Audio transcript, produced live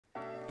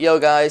Yo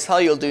guys, how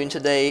you all doing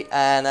today?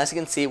 And as you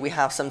can see, we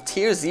have some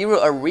tier 0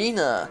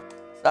 arena.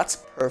 That's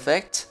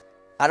perfect.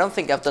 I don't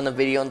think I've done a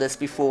video on this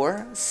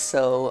before,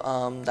 so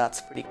that's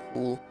pretty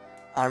cool.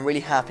 I'm really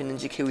happy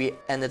Ninja Kiwi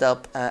ended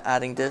up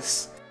adding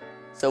this.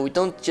 So we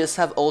don't just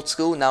have old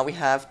school, now we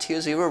have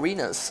tier 0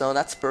 arenas, so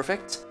that's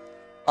perfect.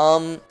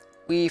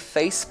 We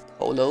face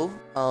Polo,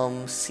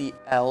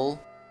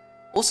 CL.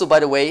 Also, by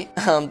the way,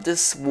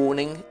 this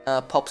warning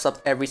pops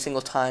up every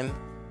single time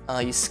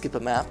you skip a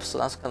map, so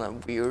that's kind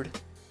of weird.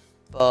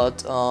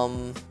 But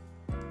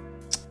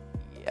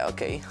yeah,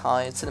 okay,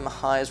 high, it's cinema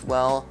high as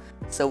well.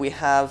 So we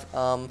have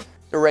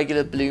the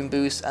regular balloon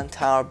boost and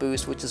tower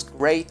boost, which is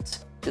great,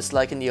 just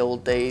like in the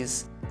old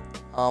days.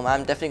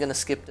 I'm definitely gonna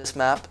skip this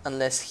map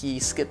unless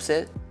he skips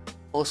it.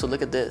 Also,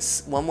 look at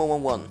this,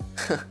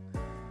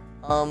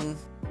 1-1-1-1.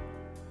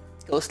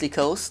 Ghostly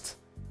Coast.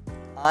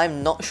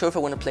 I'm not sure if I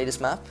want to play this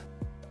map,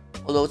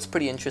 although it's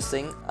pretty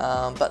interesting.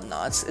 But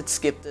no, it's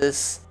skip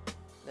this.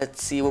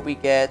 Let's see what we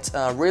get.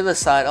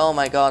 Riverside. Oh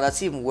my god,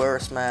 that's even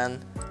worse,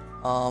 man.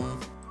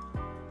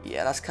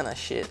 Yeah, that's kind of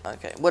shit.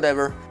 Okay,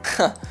 whatever.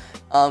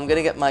 I'm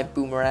gonna get my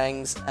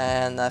boomerangs,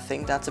 and I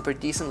think that's a pretty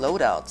decent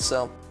loadout.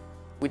 So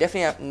we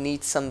definitely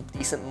need some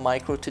decent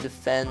micro to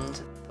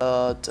defend,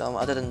 but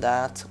other than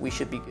that, we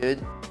should be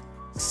good.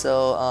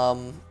 So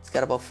let's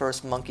get about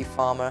first monkey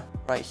farmer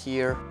right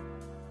here.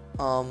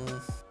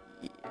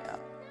 Yeah.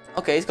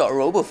 Okay, he's got a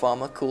robo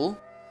farmer. Cool.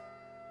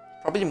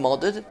 Probably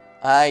modded.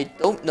 I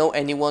don't know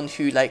anyone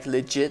who like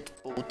legit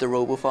bought the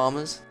robo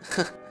farmers.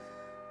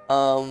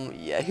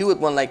 Yeah, who would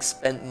want like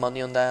spend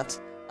money on that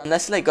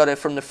unless like got it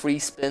from the free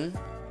spin.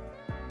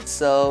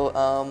 So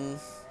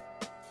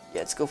yeah,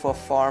 let's go for a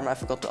farm. I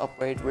forgot to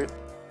upgrade rip.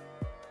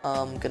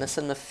 Gonna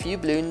send him a few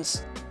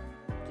balloons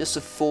just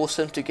to force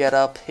him to get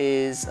up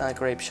his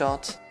grape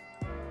shot.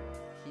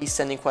 He's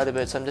sending quite a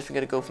bit, so I'm definitely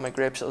gonna go for my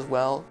grape shot as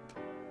well.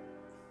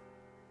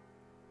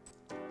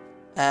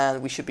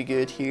 And we should be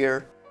good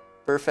here.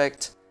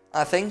 Perfect.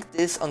 I think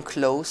this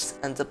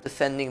unclosed ends up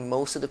defending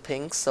most of the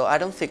pinks, so I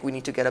don't think we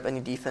need to get up any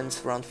defense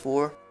for round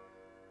 4.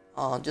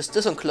 Just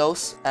this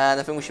unclose, and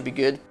I think we should be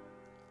good.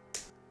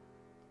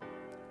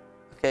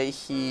 Okay,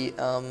 he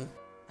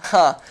okay,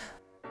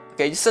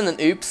 just send an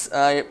oops.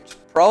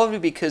 Probably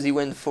because he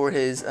went for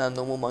his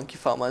normal monkey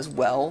farmer as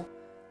well.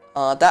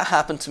 That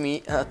happened to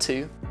me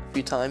too a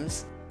few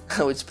times,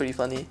 which is pretty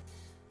funny.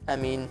 I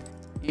mean,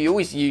 you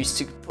always used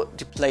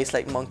to place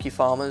like monkey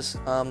farmers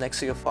next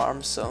to your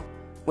farms, so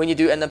when you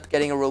do end up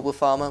getting a robo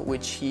farmer,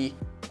 which he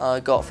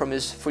got from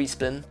his free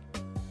spin,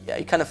 yeah,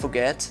 you kind of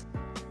forget.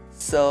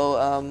 So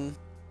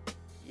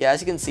yeah,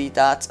 as you can see,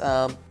 that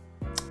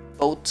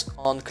boat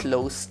on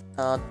close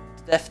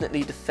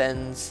definitely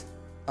defends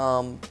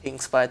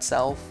pinks by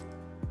itself,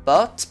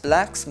 but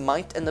blacks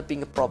might end up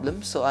being a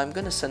problem, so I'm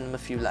gonna send them a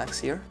few blacks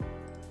here.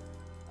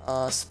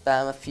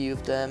 Spam a few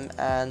of them,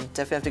 and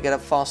definitely have to get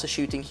up faster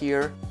shooting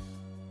here.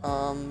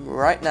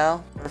 Right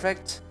now,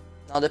 perfect.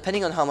 Now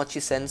depending on how much he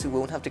sends, we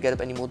won't have to get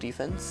up any more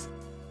defense.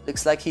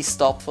 Looks like he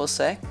stopped for a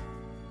sec,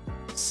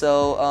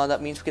 so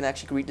that means we can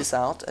actually greet this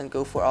out and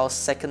go for our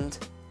second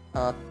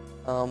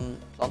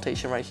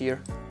plantation right here.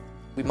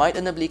 We might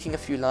end up leaking a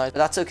few lives, but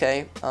that's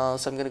okay.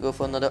 So I'm gonna go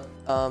for another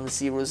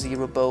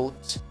 0-0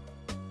 boat.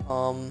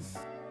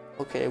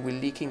 Okay, we're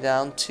leaking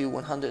down to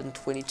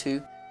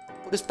 122.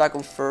 Put this back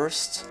on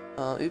first.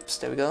 Oops,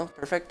 there we go,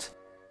 perfect.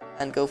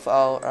 And go for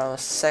our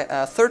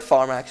third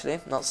farm,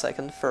 actually, not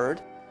second, third.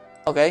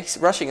 Okay, he's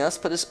rushing us.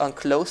 Put this on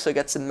close so it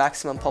gets the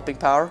maximum popping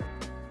power.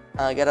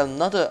 Get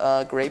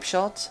another grape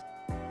shot,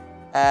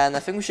 and I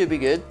think we should be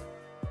good.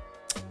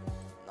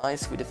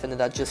 Nice, we defended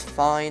that just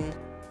fine.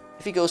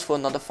 If he goes for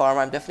another farm,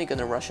 I'm definitely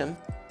gonna rush him.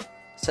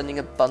 Sending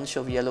a bunch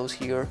of yellows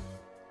here.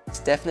 He's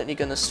definitely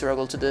gonna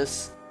struggle to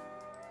this.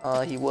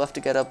 He will have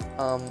to get up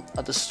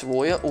a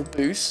destroyer or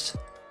boost,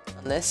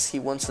 unless he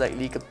wants to like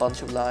leak a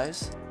bunch of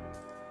lives.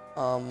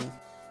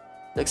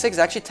 Looks like he's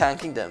actually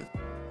tanking them.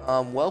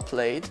 Well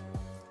played.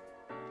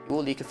 He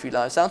will leak a few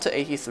lives, down to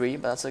 83,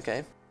 but that's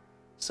okay.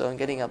 So I'm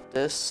getting up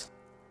this.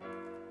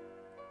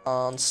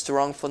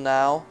 Strong for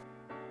now.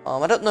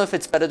 I don't know if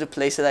it's better to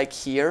place it like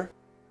here,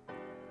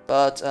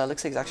 but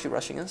looks like he's actually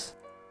rushing us.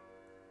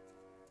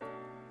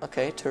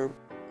 Okay,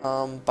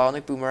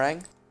 Bionic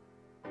Boomerang.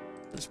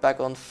 Put this back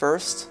on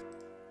first,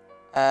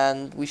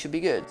 and we should be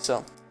good.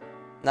 So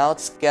now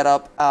let's get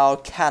up our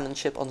cannon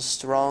chip on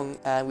strong,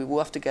 and we will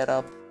have to get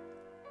up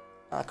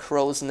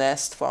Crow's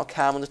Nest for our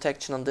camo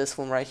detection on this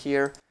one right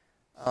here.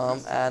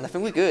 And I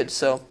think we're good.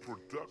 So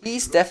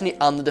he's definitely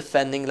under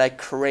defending like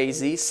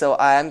crazy, so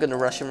I am gonna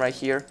rush him right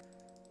here.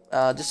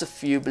 Just a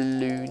few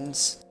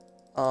balloons.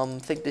 I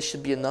think this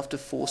should be enough to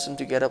force him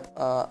to get up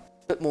a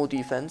bit more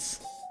defense.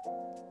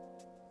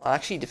 I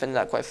actually defended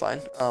that quite fine.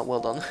 Well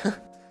done.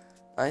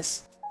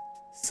 Nice.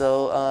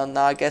 So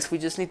now I guess we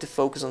just need to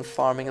focus on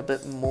farming a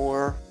bit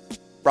more.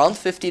 Round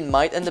 15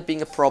 might end up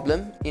being a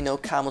problem, you know,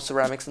 camo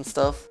ceramics and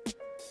stuff.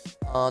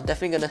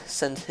 Definitely gonna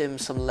send him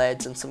some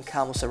leads and some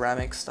camo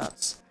ceramics.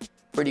 That's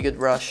pretty good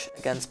rush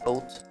against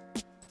both.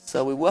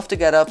 So we will have to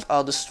get up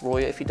our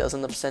destroyer if he does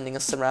end up sending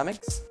us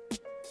ceramics.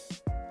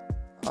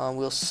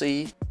 We'll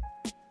see.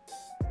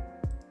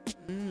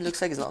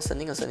 Looks like he's not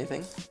sending us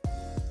anything.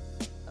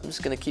 I'm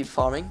just gonna keep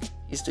farming.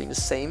 He's doing the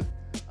same.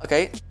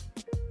 Okay.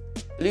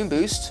 Balloon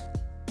boost.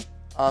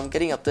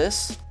 Getting up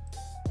this.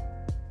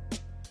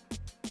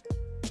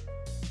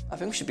 I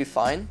think we should be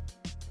fine.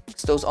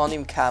 Because those aren't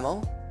even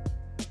camo.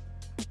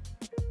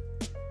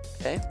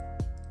 Okay.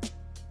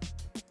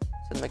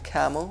 Send him a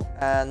camo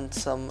and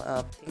some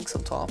pinks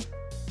on top.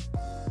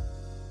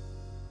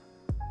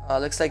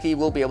 Looks like he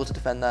will be able to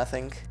defend that, I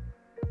think.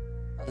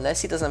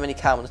 Unless he doesn't have any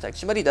camo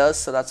detection, but he does,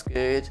 so that's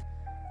good.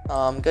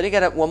 I'm gonna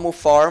get up one more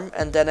farm,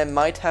 and then I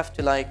might have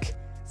to like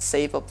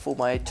save up for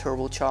my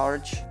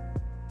turbocharge.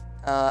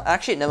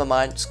 Actually, never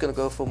mind. Just gonna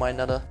go for my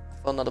another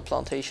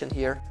plantation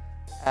here,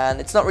 and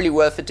it's not really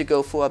worth it to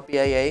go for a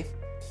BAA.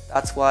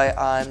 That's why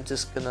I'm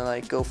just gonna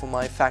like go for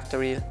my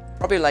factory,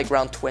 probably like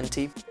round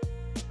 20.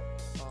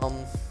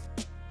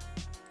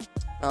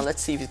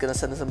 Let's see if he's gonna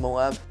send us a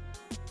Moab.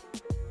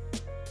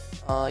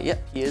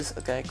 Yep, he is.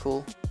 Okay,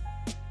 cool.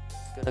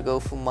 Gonna go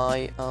for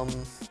my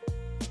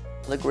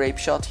the grape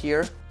shot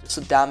here, just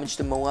to damage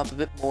the Moab a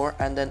bit more,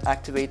 and then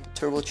activate the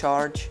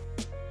turbocharge,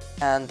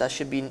 and that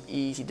should be an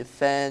easy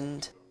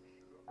defend.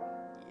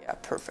 Yeah,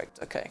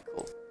 perfect. Okay,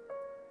 cool.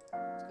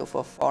 Let's go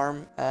for a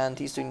farm, and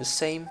he's doing the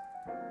same.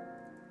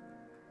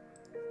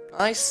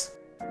 Nice.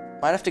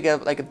 Might have to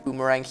get like a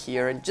boomerang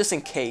here, and just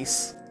in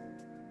case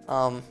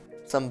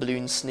some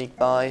balloons sneak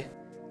by.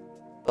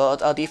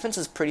 But our defense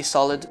is pretty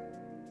solid.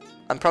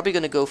 I'm probably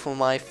gonna go for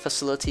my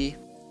facility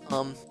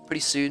pretty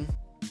soon.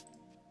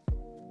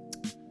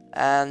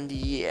 And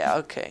yeah,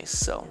 okay,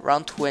 so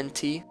round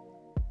 20.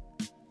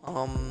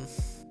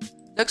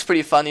 Looks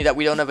pretty funny that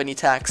we don't have any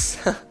tax.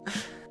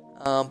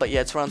 But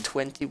yeah, it's round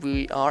 20.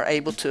 We are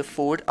able to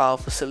afford our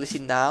facility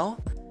now.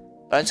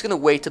 But I'm just gonna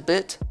wait a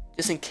bit,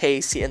 just in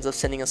case he ends up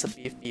sending us a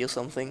BFB or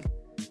something.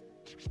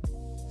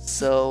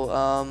 So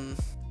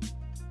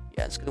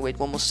yeah, just gonna wait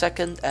one more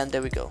second, and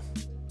there we go.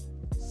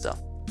 So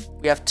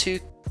we have 2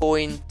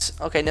 point.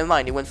 Okay, never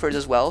mind. He went for it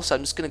as well. So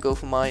I'm just gonna go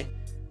for my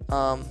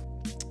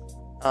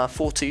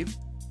 4-2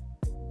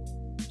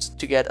 just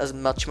to get as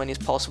much money as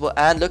possible.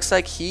 And looks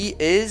like he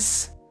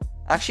is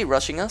actually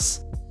rushing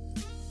us.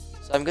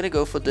 So I'm gonna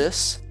go for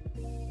this.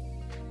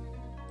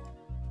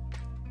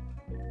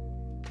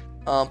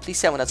 Please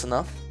tell me that's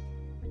enough.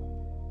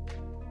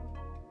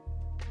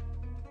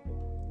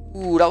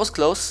 Ooh, that was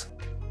close.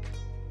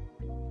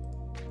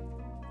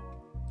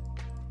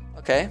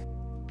 Okay.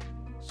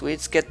 Sweet,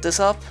 let's get this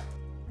up.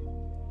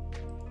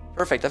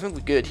 Perfect, I think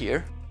we're good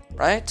here,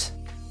 right?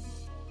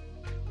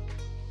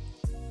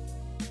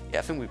 Yeah,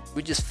 I think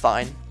we're just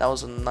fine. That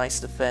was a nice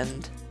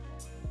defend.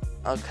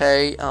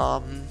 Okay,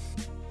 now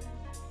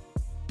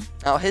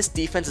his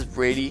defense is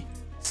really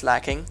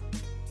slacking.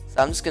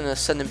 So I'm just gonna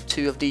send him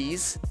 2 of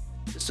these,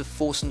 just to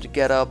force him to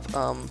get up,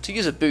 to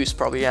use a boost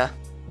probably, yeah.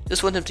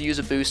 Just want him to use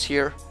a boost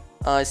here.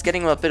 It's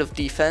getting him a bit of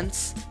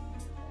defense.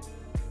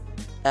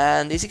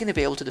 And is he gonna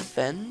be able to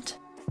defend?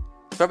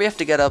 Probably have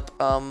to get up,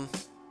 oh,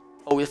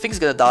 I think he's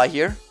gonna die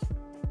here.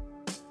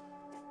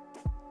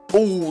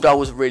 Oh, that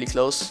was really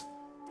close.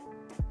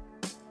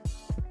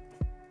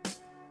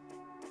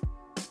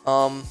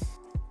 I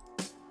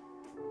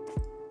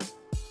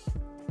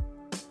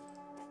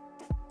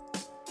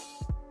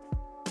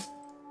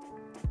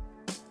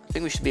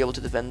think we should be able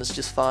to defend this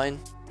just fine.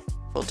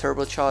 Full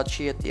turbocharge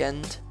here at the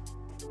end.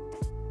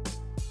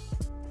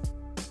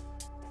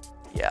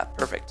 Yeah,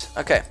 perfect.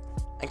 Okay.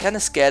 I'm kind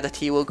of scared that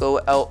he will go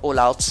all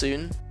out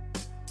soon.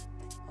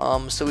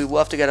 So we will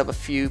have to get up a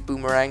few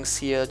boomerangs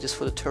here just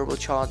for the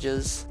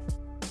turbocharges.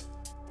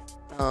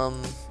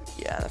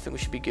 Yeah, I think we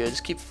should be good.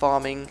 Just keep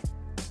farming.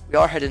 We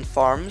are heading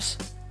farms.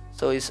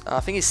 So I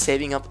think he's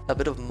saving up a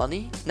bit of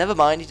money. Never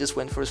mind, he just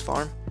went for his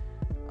farm.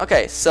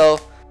 Okay, so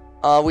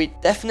we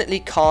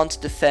definitely can't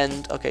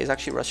defend. Okay, he's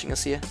actually rushing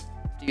us here.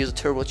 To use a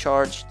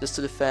turbocharge just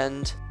to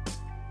defend.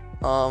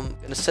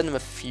 Gonna send him a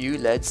few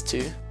leads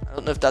too. I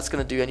don't know if that's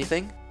gonna do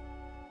anything.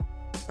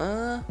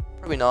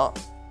 Probably not.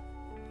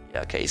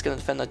 Yeah, okay, he's gonna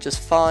defend that just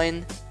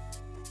fine.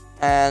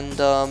 And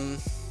I'm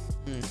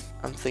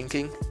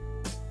thinking.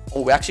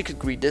 Oh, we actually could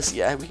greed this.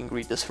 Yeah, we can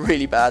greed this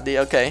really badly.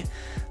 Okay.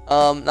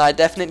 Now I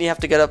definitely have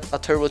to get up a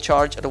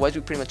turbocharge, otherwise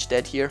we're pretty much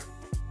dead here.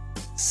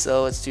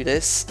 So let's do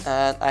this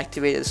and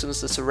activate it as soon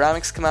as the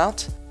ceramics come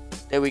out.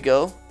 There we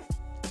go.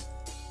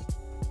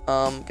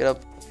 Get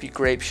up a few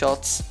grape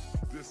shots.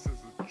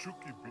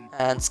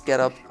 And let's get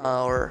up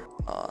our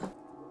I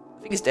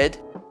think he's dead.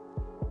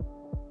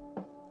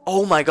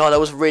 Oh my god, that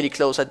was really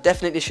close. I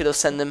definitely should have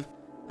sent him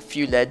a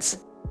few leads.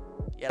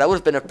 Yeah, that would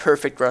have been a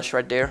perfect rush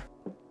right there.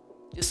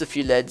 Just a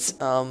few leads.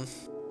 And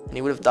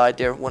he would have died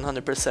there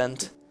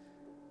 100%.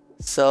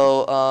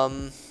 So,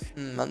 I'm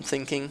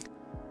thinking.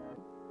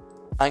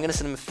 I'm gonna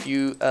send him a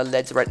few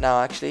leads right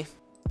now, actually.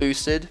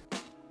 Boosted.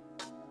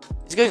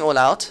 He's going all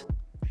out.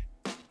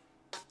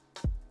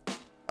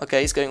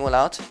 Okay, he's going all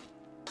out.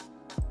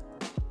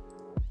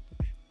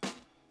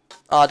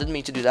 Oh, I didn't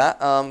mean to do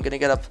that. I'm gonna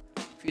get up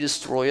a few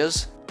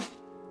destroyers.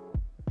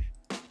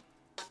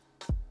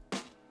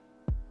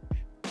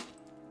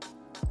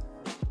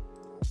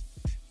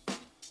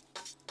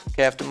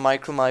 Okay, I have to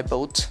micro my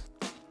boat.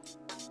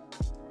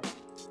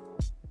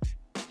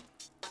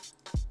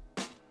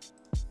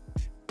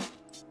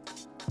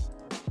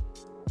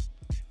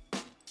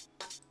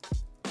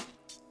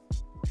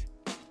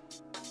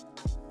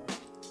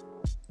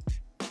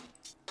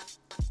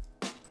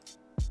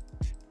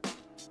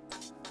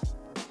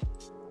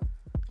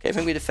 Okay, I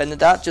think we defended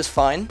that just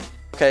fine.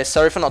 Okay,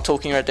 sorry for not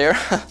talking right there.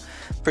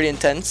 Pretty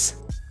intense.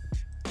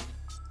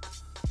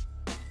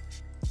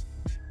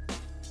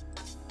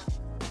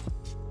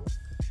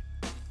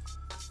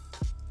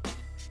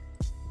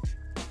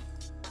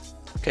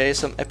 Okay,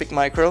 some epic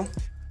micro.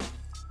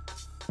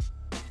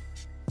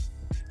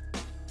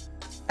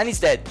 And he's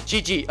dead.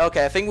 GG.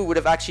 Okay, I think we would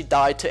have actually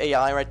died to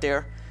AI right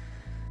there.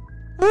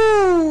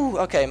 Woo!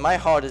 Okay, my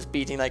heart is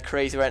beating like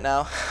crazy right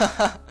now.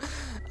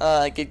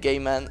 Good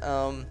game, man.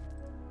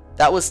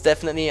 That was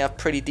definitely a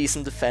pretty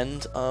decent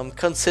defend.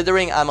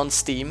 Considering I'm on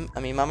Steam, I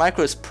mean, my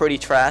micro is pretty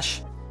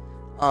trash.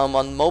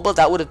 On mobile,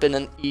 that would have been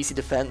an easy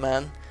defend,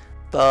 man.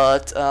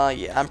 But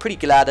yeah, I'm pretty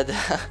glad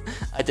that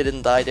I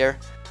didn't die there.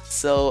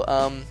 So,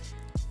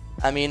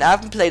 I mean, I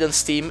haven't played on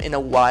Steam in a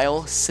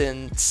while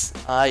since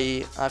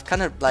I've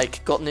kind of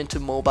like gotten into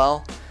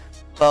mobile,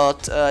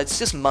 but it's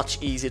just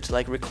much easier to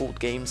like record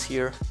games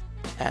here,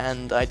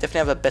 and I definitely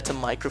have a better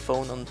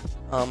microphone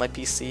on my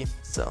PC.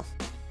 So,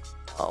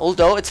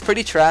 although it's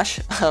pretty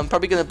trash, I'm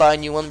probably gonna buy a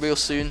new one real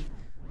soon.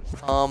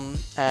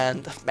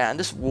 And man,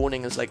 this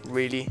warning is like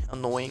really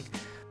annoying.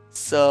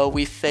 So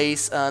we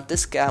face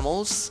this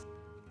Gamels,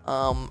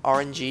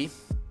 RNG.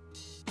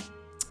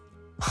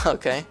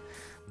 Okay.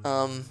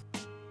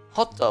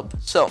 Hot tub.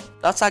 So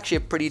that's actually a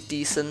pretty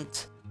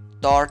decent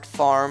dart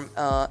farm.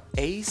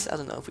 Ace. I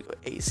don't know if we go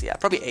ace. Yeah,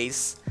 probably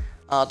ace.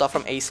 Dart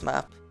from ace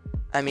map.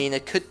 I mean,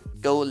 it could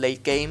go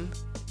late game,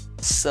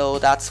 so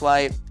that's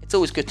why it's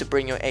always good to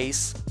bring your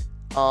ace.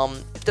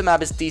 If the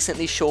map is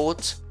decently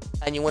short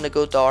and you want to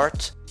go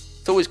dart,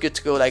 it's always good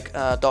to go like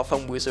dart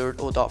from wizard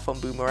or dart from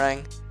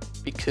boomerang,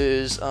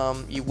 because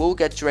you will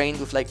get drained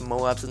with like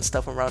Moabs and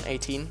stuff around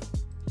 18.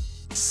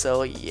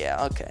 So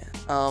yeah, okay.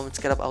 Let's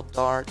get up our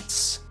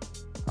darts.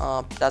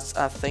 That's,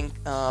 I think,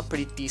 a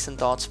pretty decent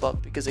dart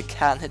spot because it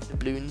can hit the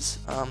Bloons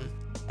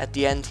at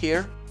the end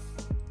here.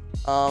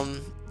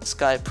 This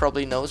guy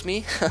probably knows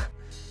me.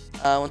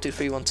 1, 2,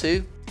 3, 1,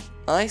 2.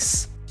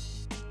 Nice.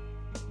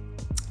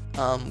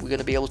 We're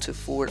gonna be able to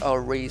afford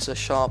our razor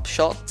sharp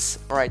shots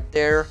right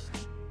there.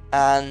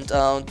 And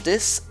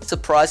this,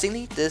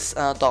 surprisingly, this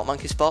dart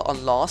monkey spot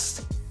on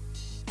last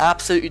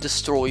absolutely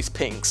destroys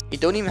pinks. You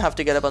don't even have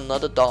to get up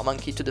another dart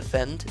monkey to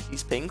defend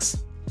these pinks.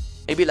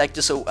 Maybe like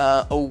just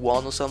a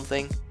 01 or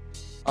something.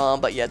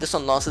 But yeah, this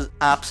one last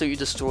absolutely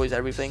destroys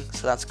everything,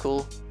 so that's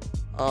cool.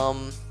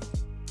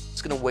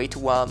 Just gonna wait a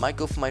while. Might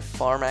go for my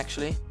farm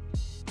actually.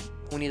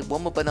 We need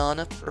one more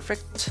banana.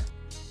 Perfect.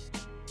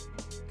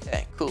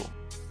 Okay, cool.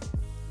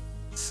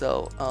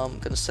 So I'm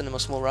gonna send him a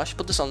small rush.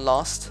 Put this on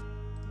last.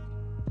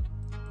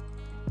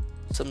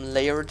 Some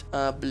layered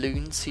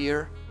balloons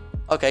here.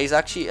 Okay, he's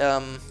actually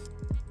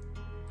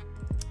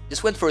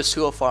just went for a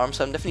sewer farm,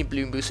 so I'm definitely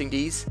balloon boosting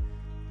these.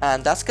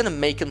 And that's gonna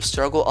make him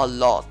struggle a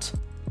lot.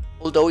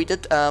 Although he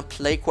did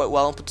play quite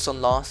well and put this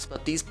on last,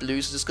 but these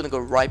blues are just gonna go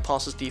right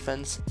past his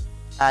defense,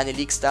 and he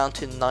leaks down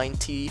to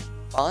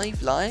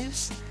 95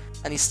 lives,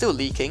 and he's still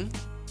leaking.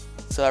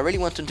 So I really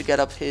want him to get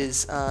up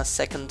his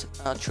second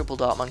triple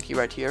dart monkey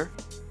right here.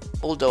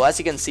 Although, as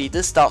you can see,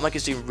 this dart monkey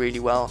is doing really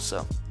well,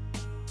 so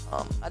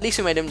at least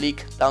we made him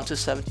leak down to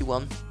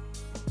 71.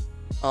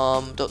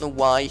 Don't know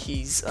why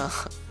he's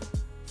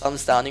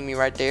thumbs downing me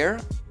right there.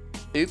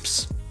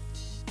 Oops.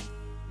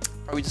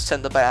 Probably just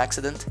sent that by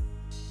accident.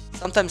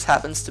 Sometimes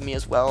happens to me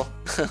as well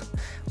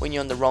when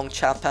you're on the wrong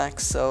chat pack.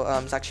 So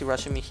it's actually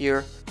rushing me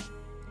here.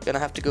 Gonna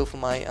have to go for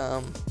my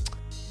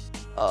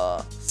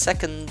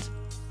second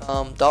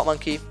dart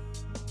monkey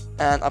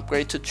and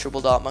upgrade to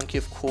triple dart monkey,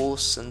 of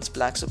course, since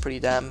blacks are pretty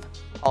damn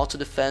hard to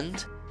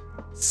defend.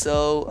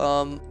 So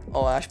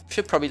oh, I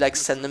should probably like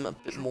send him a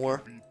bit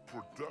more.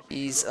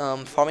 He's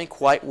farming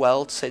quite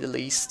well, to say the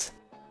least.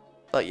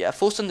 But yeah,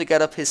 forced him to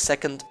get up his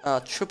second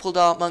triple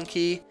dart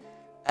monkey.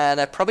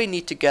 And I probably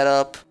need to get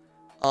up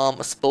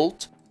a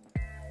Spolt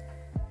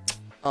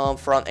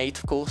for round 8,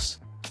 of course,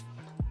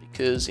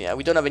 because yeah,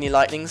 we don't have any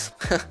lightnings.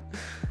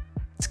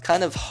 It's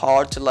kind of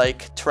hard to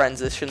like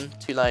transition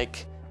to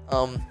like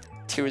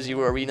tier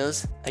 0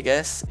 arenas, I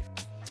guess.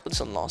 Let's put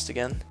this on last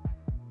again.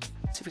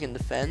 See if we can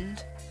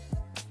defend.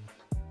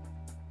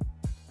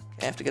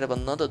 Okay, I have to get up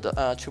another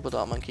triple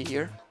dart monkey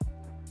here.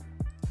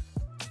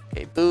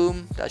 Okay,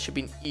 boom. That should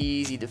be an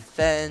easy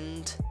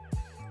defend.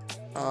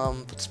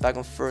 Put this back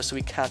on first so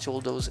we catch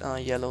all those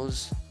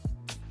yellows.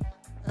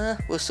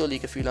 We'll still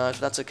leak a few lives,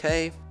 but that's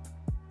okay.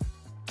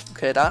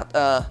 Okay, that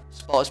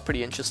spot is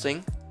pretty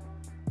interesting.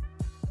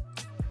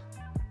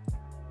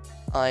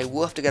 I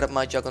will have to get up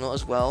my Juggernaut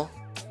as well.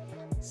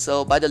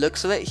 So by the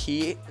looks of it,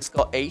 he has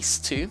got ace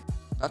too.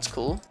 That's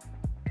cool.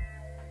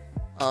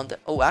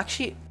 Oh,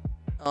 actually,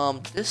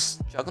 this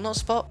Juggernaut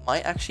spot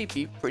might actually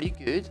be pretty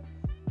good.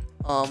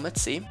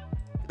 Let's see.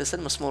 Let's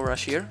send him a small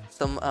rush here.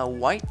 Some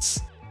whites.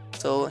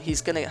 So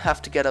he's gonna have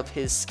to get up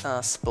his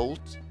Spolt.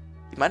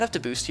 He might have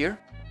to boost here.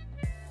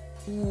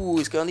 Ooh,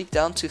 he's gonna leak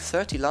down to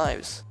 30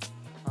 lives.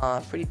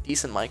 Pretty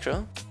decent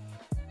micro.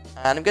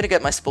 And I'm gonna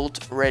get my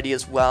Spolt ready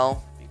as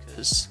well,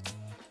 because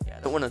yeah,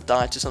 I don't want to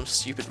die to some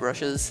stupid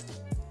rushes.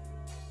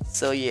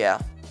 So yeah,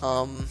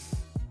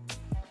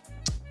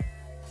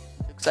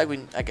 looks like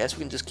I guess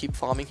we can just keep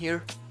farming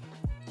here.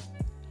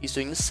 He's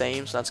doing the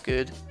same, so that's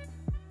good.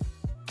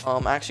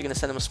 I'm actually gonna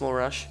send him a small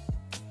rush.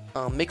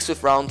 Mixed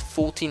with round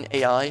 14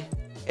 AI.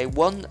 Okay,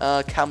 one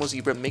Camel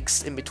Zebra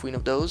mix in between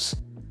of those.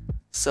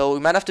 So we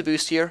might have to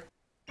boost here.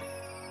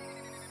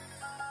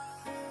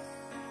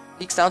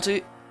 Leaks down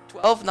to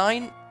 12,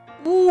 9.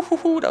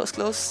 Ooh, that was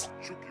close.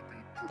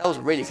 That was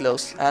really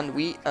close. And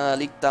we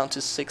leaked down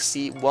to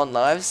 61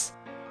 lives.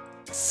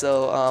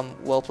 So,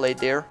 well played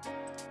there.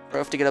 We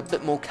have to get a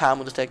bit more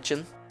camo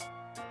detection.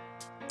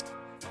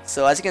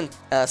 So as you can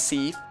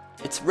see,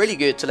 it's really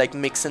good to like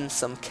mix in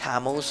some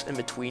camos in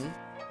between.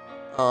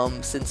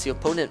 Since the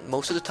opponent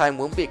most of the time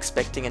won't be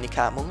expecting any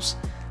camos.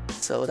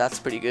 So that's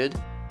pretty good.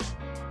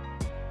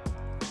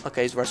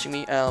 Okay, he's rushing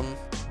me. I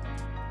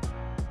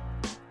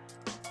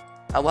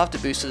will have to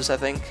boost this, I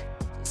think.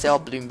 They are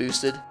Bloon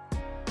boosted.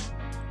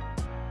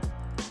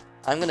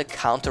 I'm gonna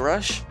counter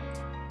rush.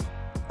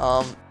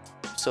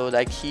 So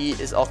like he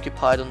is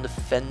occupied on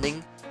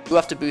defending. You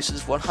have to boost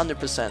this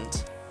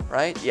 100%,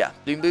 right? Yeah,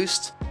 Bloon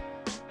boost.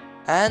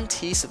 And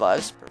he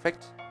survives.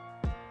 Perfect.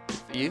 Good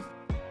for you.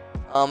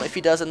 If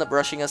he does end up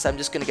rushing us, I'm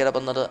just gonna get up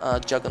another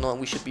Juggernaut and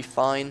we should be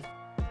fine.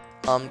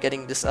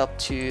 Getting this up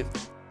to...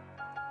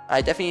 I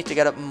definitely need to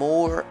get up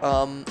more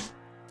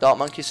Dark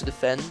Monkeys to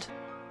defend.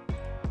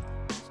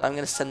 So I'm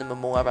gonna send him a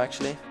Moab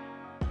actually.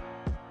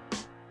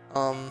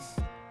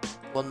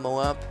 One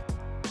Moab.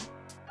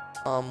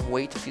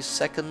 Wait a few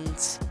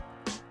seconds.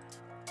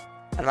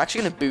 And I'm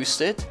actually gonna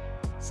boost it,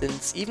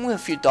 since even with a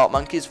few Dark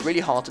Monkeys, it's really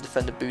hard to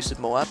defend a boosted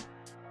Moab.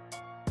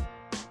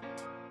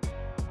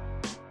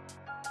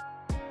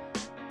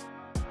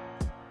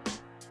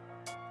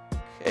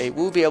 Okay,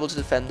 we'll be able to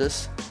defend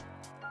this.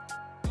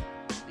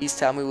 Please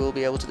tell me we'll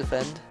be able to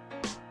defend.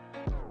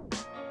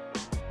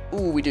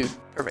 Ooh, we do.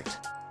 Perfect.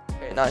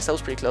 Okay, nice. That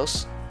was pretty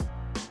close.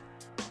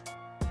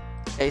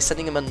 Okay,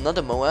 sending him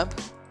another Moab.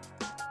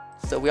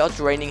 So we are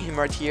draining him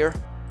right here.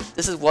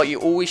 This is what you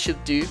always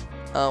should do.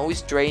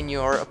 Always drain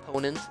your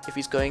opponent if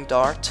he's going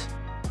dart.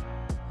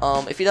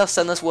 If he does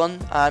send us one,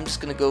 I'm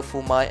just gonna go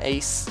for my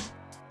ace.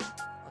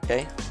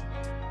 Okay.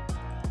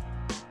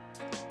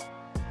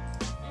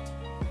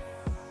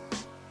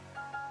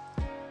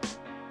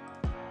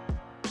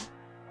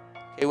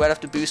 Okay, we'd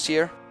have to boost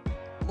here.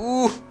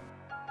 Ooh!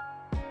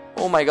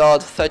 Oh my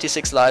god,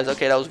 36 lives.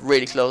 Okay, that was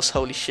really close.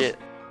 Holy shit.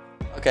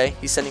 Okay,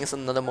 he's sending us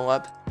another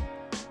Moab.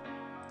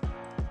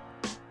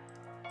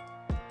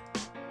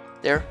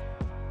 There.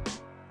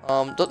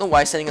 Don't know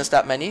why he's sending us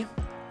that many.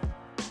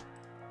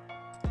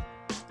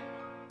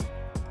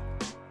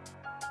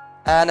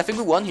 And I think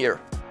we won here.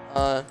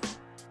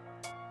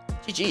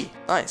 GG.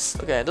 Nice.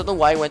 Okay, I don't know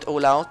why I went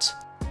all out.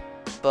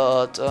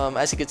 But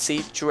as you can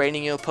see,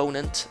 draining your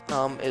opponent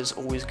is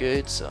always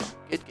good. So,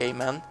 good game,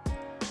 man.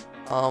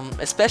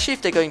 Especially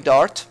if they're going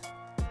dart.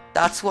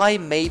 That's why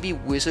maybe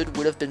Wizard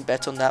would have been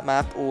better on that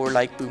map. Or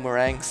like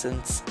Boomerang,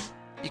 since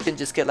you can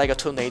just get like a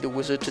Tornado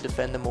Wizard to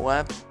defend the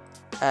Moab.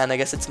 And I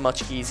guess it's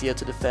much easier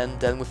to defend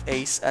than with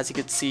Ace, as you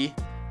can see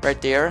right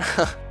there.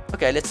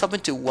 Okay, let's hop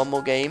into one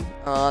more game.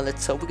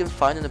 Let's hope we can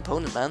find an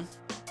opponent, man.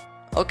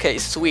 Okay,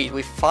 sweet.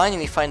 We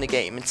finally find the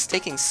game. It's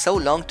taking so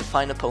long to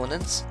find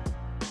opponents.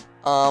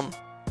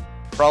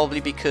 Probably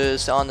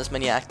because there aren't as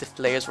many active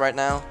players right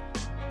now.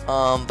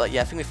 But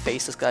yeah, I think we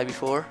faced this guy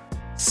before.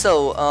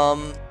 So,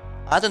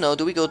 I don't know.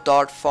 Do we go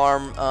Dart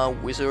Farm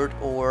Wizard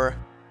or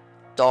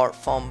Dart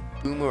Farm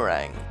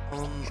Boomerang?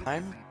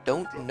 I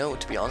don't know,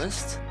 to be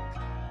honest.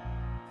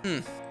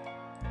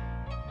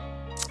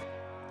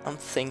 I'm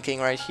thinking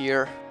right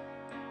here.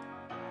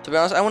 To be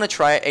honest, I want to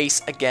try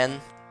Ace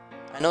again.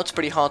 I know it's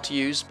pretty hard to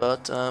use,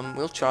 but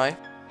we'll try.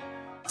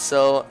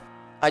 So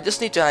I just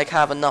need to like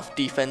have enough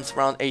defense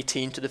around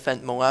 18 to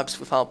defend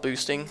Moabs without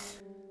boosting.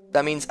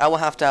 That means I will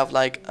have to have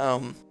like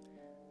an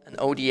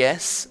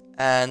ODS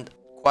and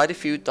quite a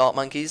few Dart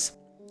Monkeys.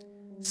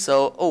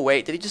 So, oh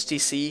wait, did he just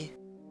DC?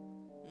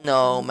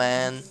 No,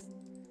 man.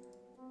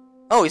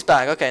 Oh, he's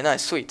back. Okay,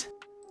 nice, sweet.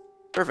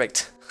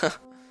 Perfect.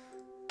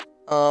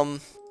 Cool.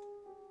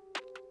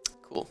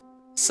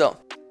 So,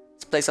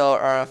 let's place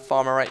our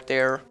farmer right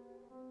there.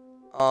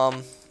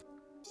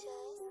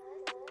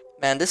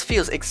 Man, this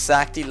feels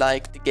exactly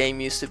like the game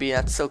used to be.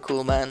 That's so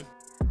cool, man.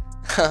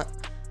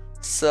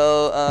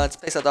 So, let's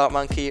place our Dart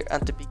Monkey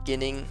at the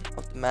beginning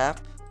of the map.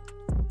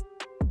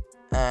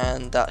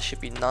 And that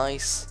should be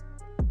nice.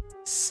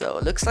 So,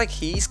 it looks like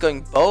he's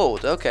going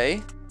bold.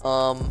 Okay.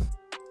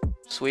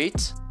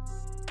 Sweet.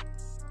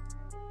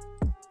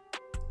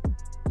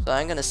 So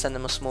I'm gonna send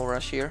him a small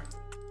rush here.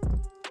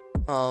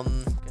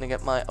 Gonna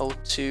get my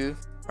O2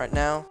 right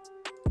now.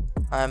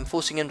 I'm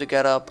forcing him to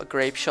get up a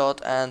grape shot,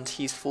 and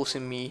he's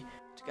forcing me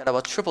to get up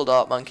a triple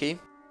Dart Monkey.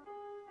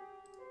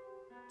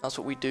 That's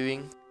what we're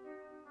doing.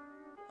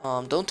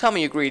 Don't tell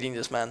me you're greeting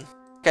this man.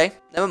 Okay,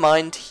 never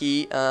mind.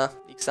 He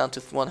leaks down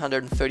to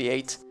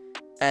 138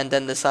 and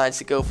then decides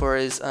to go for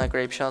his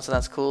grape shot, so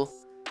that's cool.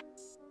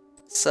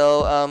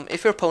 So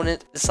if your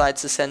opponent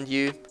decides to send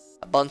you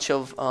a bunch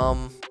of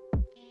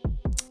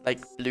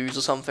like blues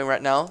or something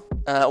right now,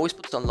 always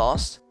put it on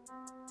lost.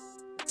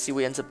 Let's see what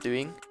he ends up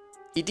doing.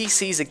 He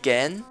DCs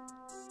again.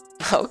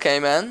 Okay,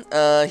 man.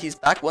 He's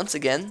back once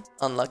again.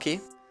 Unlucky.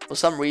 For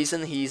some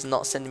reason, he's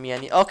not sending me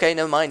any. Okay,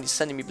 never mind. He's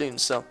sending me Bloons.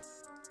 So,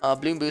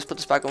 Bloon boost, put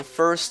this back on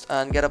first,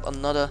 and get up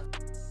another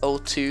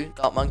 0-2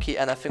 Dark Monkey.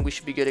 And I think we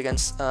should be good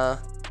against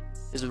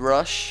his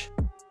rush.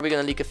 We're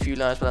gonna leak a few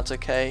lives, but that's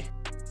okay.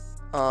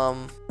 We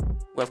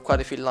have quite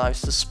a few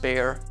lives to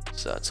spare,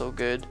 so it's all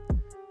good.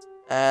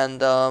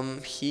 And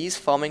he's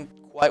farming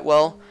quite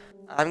well.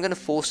 I'm gonna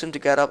force him to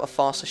get up a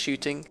faster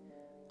shooting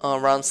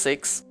round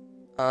 6.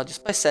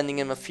 Just by sending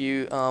him a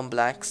few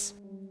blacks.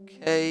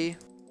 Okay,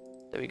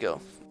 there we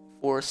go.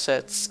 4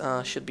 sets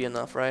should be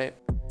enough, right?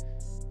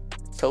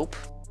 Let's hope.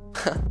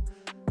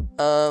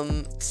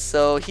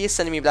 So he is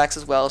sending me blacks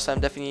as well, so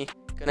I'm definitely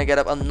gonna get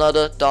up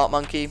another Dark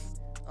Monkey,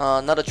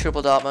 another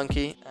triple Dark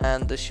Monkey,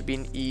 and this should be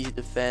an easy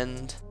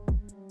defend.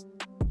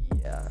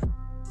 Yeah.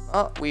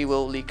 Oh, we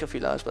will leak a few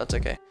lives, but that's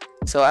okay.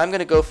 So I'm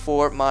gonna go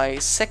for my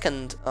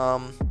second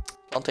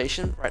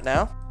plantation right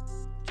now.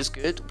 Which is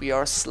good. We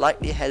are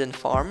slightly ahead in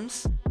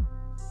farms,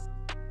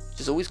 which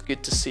is always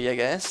good to see, I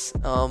guess.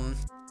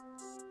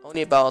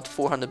 Only about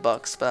 400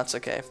 bucks, but that's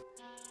okay.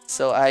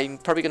 So I'm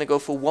probably gonna go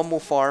for one more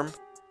farm,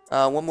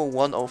 one more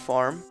 1-0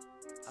 farm.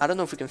 I don't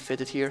know if we can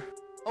fit it here.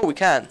 Oh, we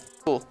can.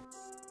 Cool.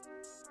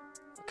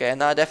 Okay,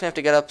 now I definitely have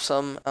to get up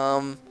some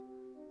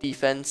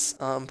defense.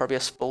 Probably a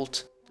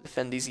Spolt to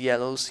defend these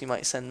yellows he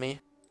might send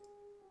me.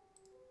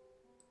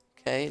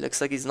 Okay,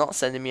 looks like he's not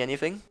sending me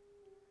anything.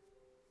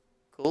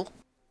 Cool.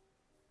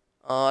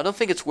 I don't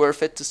think it's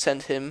worth it to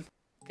send him.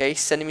 Okay,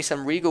 sending me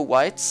some Regal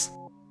Whites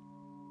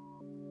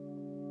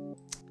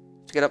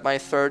to get up my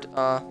third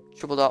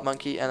triple Dark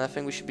Monkey, and I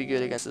think we should be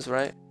good against this,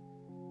 right?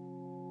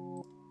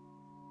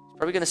 He's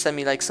probably gonna send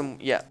me like some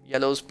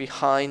yellows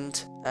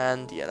behind,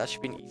 and yeah, that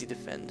should be an easy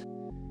defend.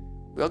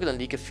 We are gonna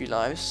leak a few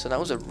lives, so that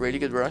was a really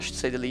good rush to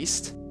say the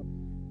least.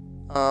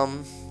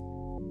 Now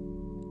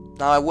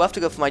I will have to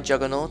go for my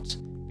Juggernaut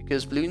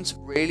because Bloons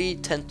really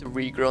tend to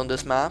regrow on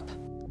this map.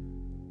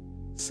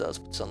 So let's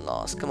put this on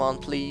last. Come on,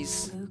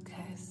 please.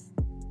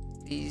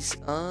 Please.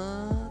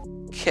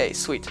 Okay,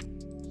 sweet.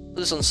 Put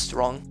this on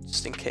strong,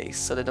 just in case,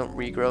 so they don't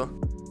regrow.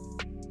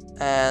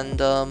 And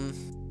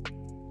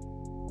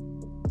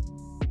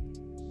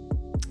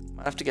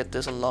might have to get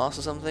this on last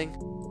or something.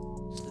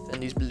 Just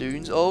defend these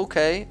Bloons.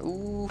 Okay.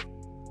 Ooh.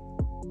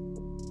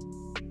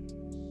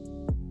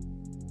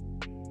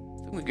 I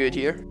think we're good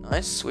here.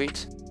 Nice,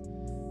 sweet.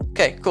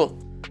 Okay, cool.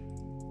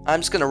 I'm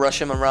just gonna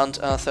rush him around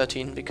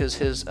 13 because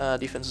his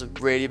defense is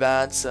really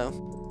bad, so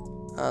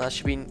that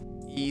should be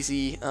an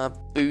easy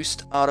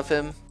boost out of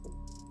him.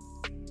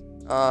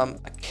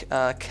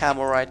 A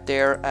camel right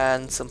there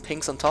and some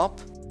pinks on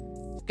top.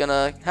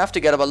 Gonna have to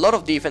get up a lot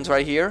of defense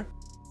right here.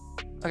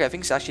 Okay, I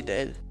think he's actually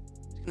dead.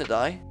 He's gonna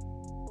die.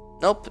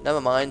 Nope, never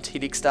mind. He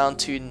leaks down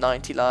to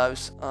 90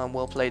 lives.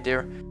 Well played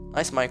there.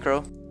 Nice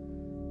micro.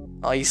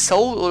 He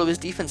sold all of his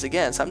defense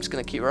again, so I'm just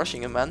gonna keep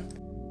rushing him, man.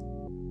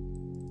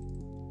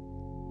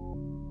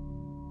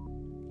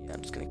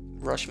 I'm just gonna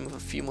rush him with a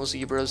few more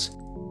zebras.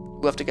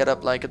 We'll have to get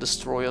up like a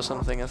destroy or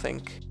something, I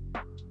think.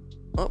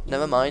 Oh,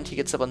 never mind. He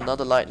gets up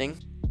another lightning.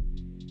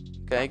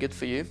 Okay, good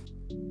for you.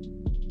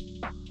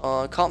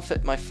 I can't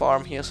fit my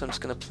farm here, so I'm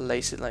just gonna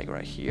place it like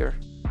right here.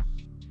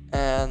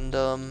 And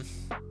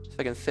if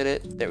I can fit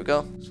it, there we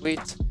go.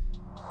 Sweet.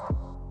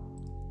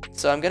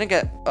 So I'm gonna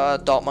get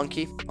Dark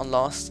Monkey on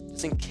last,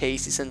 just in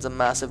case he sends a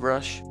massive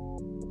rush.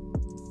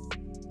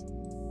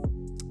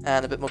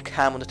 And a bit more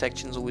camo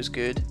detection is always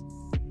good.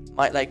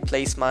 Might like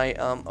place my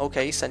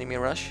okay, sending me a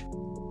rush.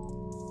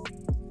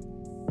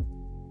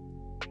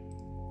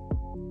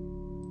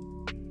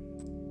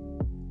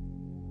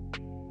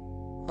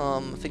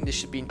 I think this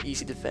should be an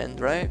easy defend,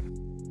 right?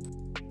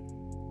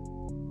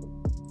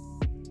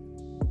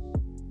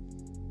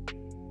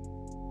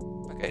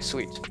 Okay,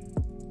 sweet.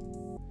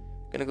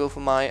 Gonna go for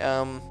my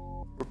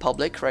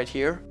Republic right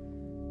here.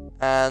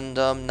 And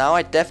now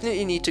I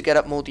definitely need to get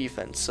up more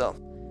defense. So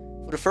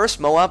for the first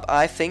Moab,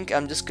 I think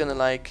I'm just gonna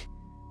like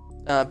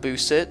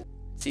boost it.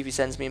 See if he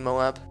sends me a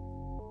Moab.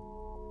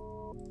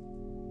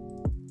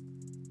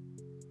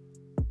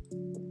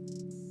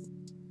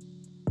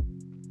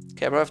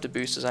 Okay, I probably have to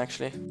boost this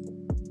actually.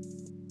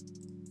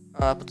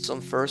 Put this on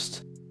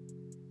first.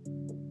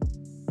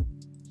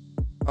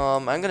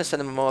 I'm gonna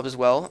send him a Moab as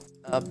well.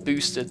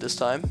 Boosted this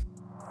time.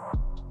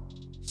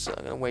 So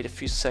I'm gonna wait a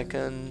few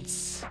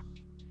seconds.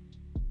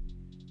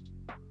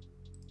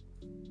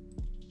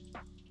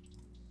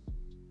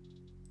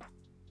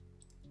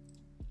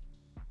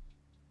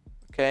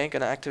 Okay,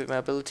 gonna activate my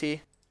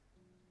ability.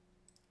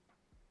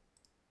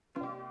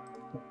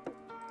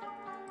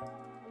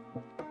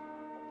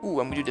 Ooh,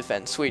 and we do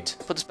defend. Sweet.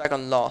 Put this back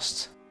on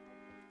last.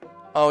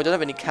 Oh, we don't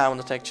have any camo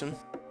detection.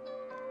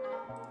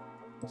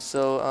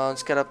 So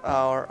let's get up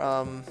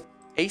our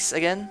ace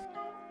again.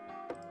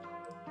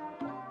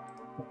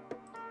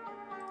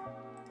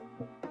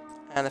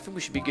 And I think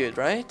we should be good,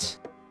 right?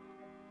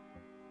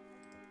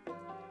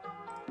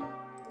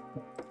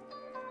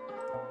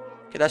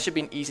 Okay, that should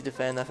be an easy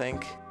defend, I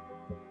think.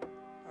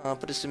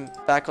 Put this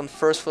back on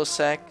first for a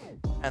sec,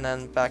 and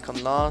then back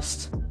on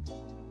last.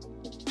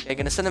 Okay,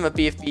 gonna send him a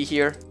BFB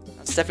here.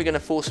 That's definitely gonna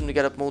force him to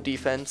get up more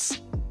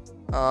defense.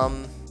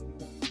 Oh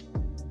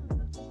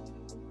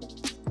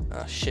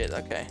shit,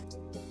 okay.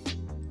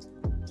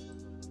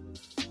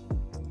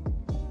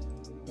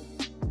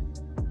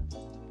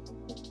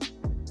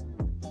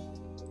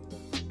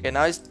 Okay,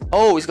 now he's...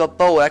 Oh, he's got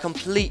bow. I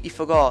completely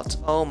forgot.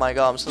 Oh my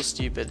god, I'm so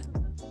stupid.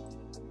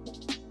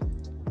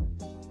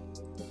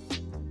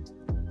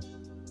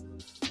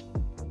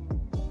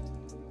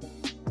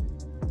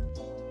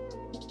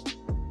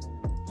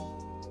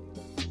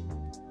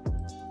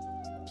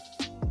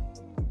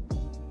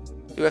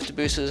 Do we have to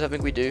boost this? I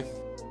think we do.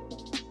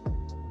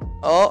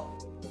 Oh!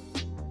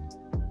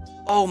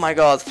 Oh my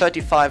god,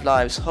 35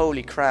 lives.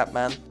 Holy crap,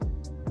 man.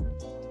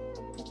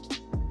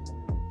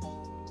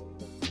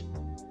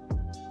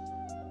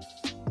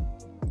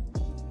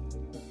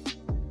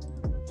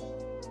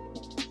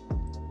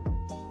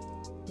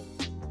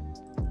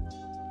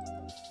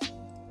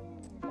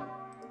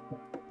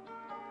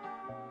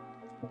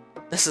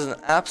 This is an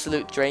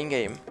absolute drain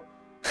game.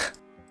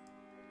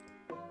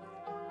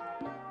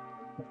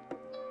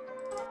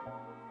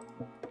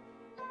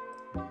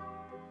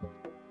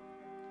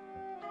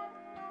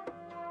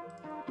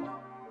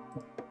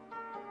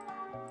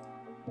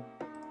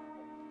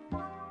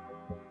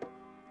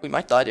 We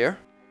might die there.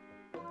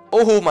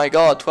 Oh my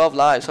god, 12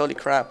 lives, holy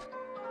crap.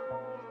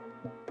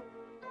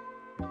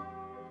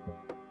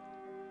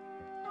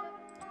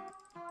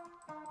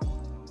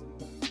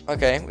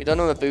 Okay, we don't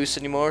have a boost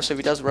anymore, so if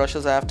he does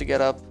rushes I have to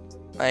get up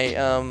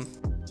my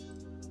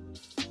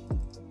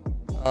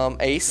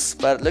ace,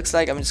 but it looks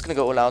like I'm just gonna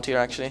go all out here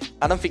actually.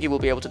 I don't think he will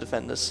be able to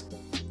defend this.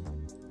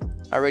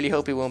 I really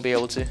hope he won't be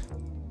able to.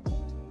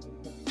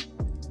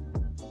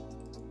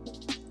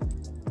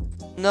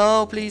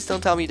 No, please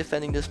don't tell me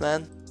defending this,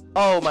 man.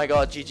 Oh my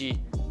god, GG.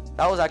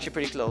 That was actually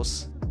pretty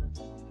close.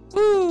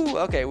 Woo!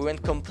 Okay, we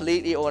went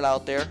completely all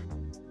out there.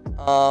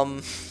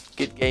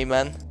 Good game,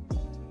 man.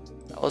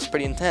 That was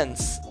pretty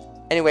intense.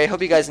 Anyway,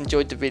 hope you guys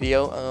enjoyed the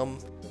video.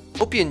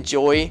 Hope you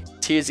enjoy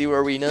Tier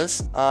 0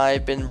 arenas.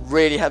 I've been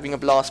really having a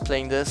blast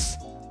playing this.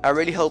 I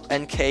really hope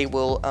NK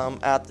will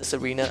add this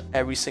arena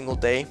every single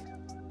day.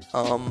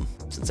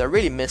 Since I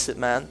really miss it,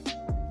 man.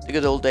 The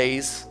good old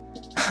days.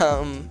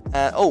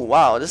 Oh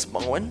wow, this is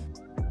Moen.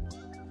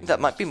 I think that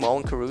might be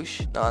Moen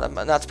Karush.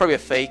 No, that's probably a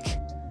fake.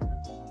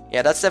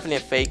 Yeah, that's definitely a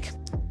fake.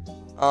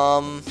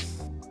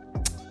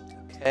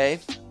 Okay.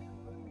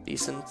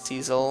 Decent,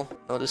 Cecil.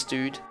 Know this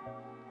dude.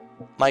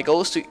 My goal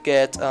is to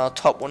get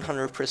top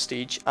 100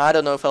 prestige. I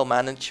don't know if I'll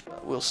manage,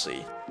 but we'll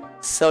see.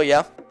 So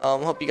yeah,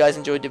 hope you guys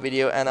enjoyed the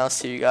video, and I'll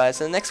see you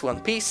guys in the next one.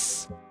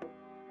 Peace!